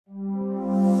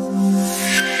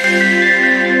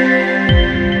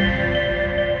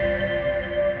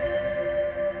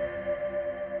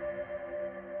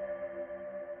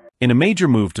In a major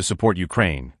move to support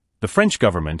Ukraine, the French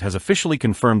government has officially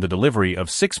confirmed the delivery of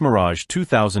 6 Mirage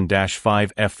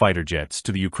 2000-5F fighter jets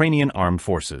to the Ukrainian Armed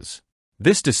Forces.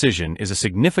 This decision is a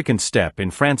significant step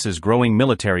in France's growing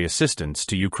military assistance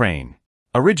to Ukraine.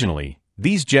 Originally,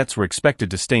 these jets were expected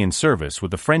to stay in service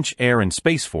with the French Air and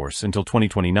Space Force until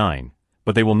 2029,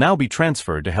 but they will now be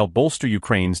transferred to help bolster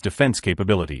Ukraine's defense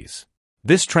capabilities.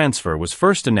 This transfer was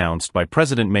first announced by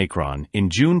President Macron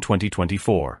in June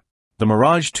 2024. The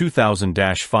Mirage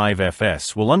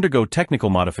 2000-5FS will undergo technical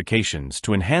modifications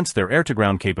to enhance their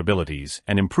air-to-ground capabilities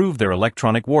and improve their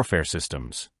electronic warfare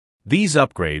systems. These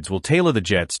upgrades will tailor the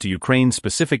jets to Ukraine's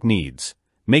specific needs,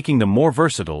 making them more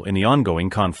versatile in the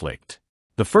ongoing conflict.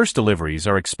 The first deliveries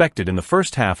are expected in the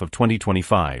first half of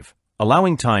 2025,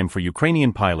 allowing time for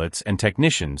Ukrainian pilots and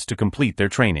technicians to complete their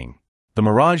training. The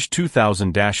Mirage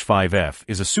 2000-5F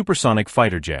is a supersonic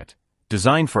fighter jet,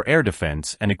 designed for air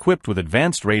defense and equipped with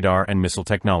advanced radar and missile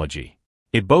technology.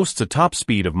 It boasts a top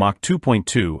speed of Mach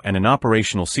 2.2 and an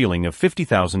operational ceiling of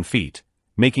 50,000 feet,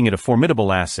 making it a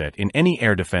formidable asset in any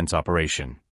air defense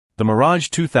operation. The Mirage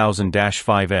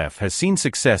 2000-5F has seen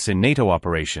success in NATO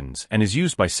operations and is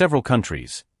used by several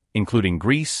countries, including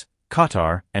Greece,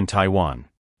 Qatar, and Taiwan.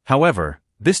 However,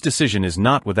 this decision is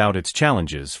not without its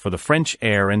challenges for the French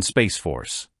Air and Space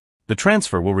Force. The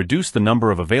transfer will reduce the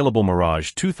number of available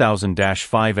Mirage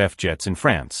 2000-5F jets in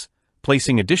France,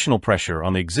 placing additional pressure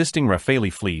on the existing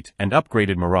Rafale fleet and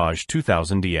upgraded Mirage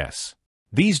 2000DS.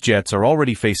 These jets are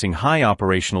already facing high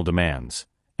operational demands,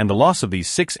 and the loss of these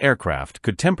 6 aircraft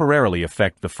could temporarily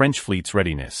affect the French fleet's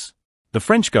readiness. The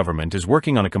French government is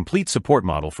working on a complete support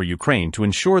model for Ukraine to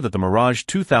ensure that the Mirage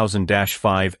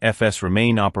 2000-5FS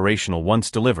remain operational once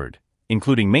delivered,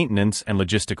 including maintenance and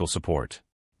logistical support.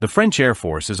 The French Air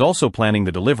Force is also planning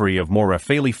the delivery of more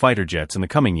Rafale fighter jets in the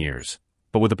coming years,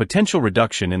 but with a potential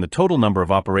reduction in the total number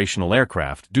of operational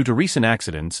aircraft due to recent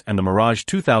accidents and the Mirage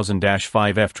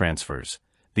 2000-5F transfers,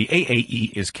 the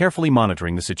AAE is carefully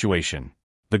monitoring the situation.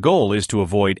 The goal is to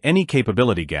avoid any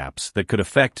capability gaps that could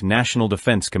affect national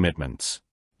defense commitments.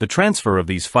 The transfer of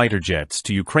these fighter jets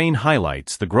to Ukraine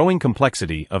highlights the growing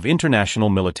complexity of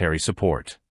international military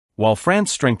support. While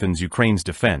France strengthens Ukraine's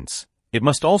defense, it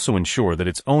must also ensure that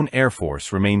its own air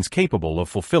force remains capable of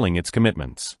fulfilling its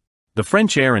commitments. The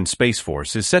French Air and Space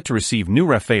Force is set to receive new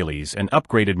Rafales and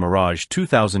upgraded Mirage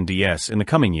 2000DS in the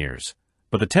coming years,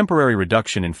 but the temporary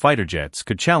reduction in fighter jets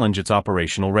could challenge its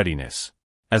operational readiness.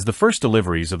 As the first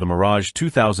deliveries of the Mirage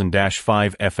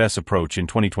 2000-5FS approach in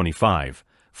 2025,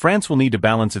 France will need to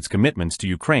balance its commitments to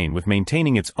Ukraine with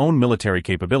maintaining its own military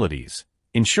capabilities,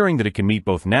 ensuring that it can meet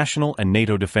both national and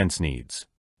NATO defense needs.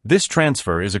 This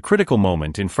transfer is a critical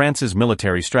moment in France's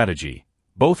military strategy,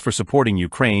 both for supporting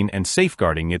Ukraine and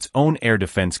safeguarding its own air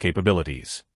defense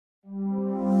capabilities.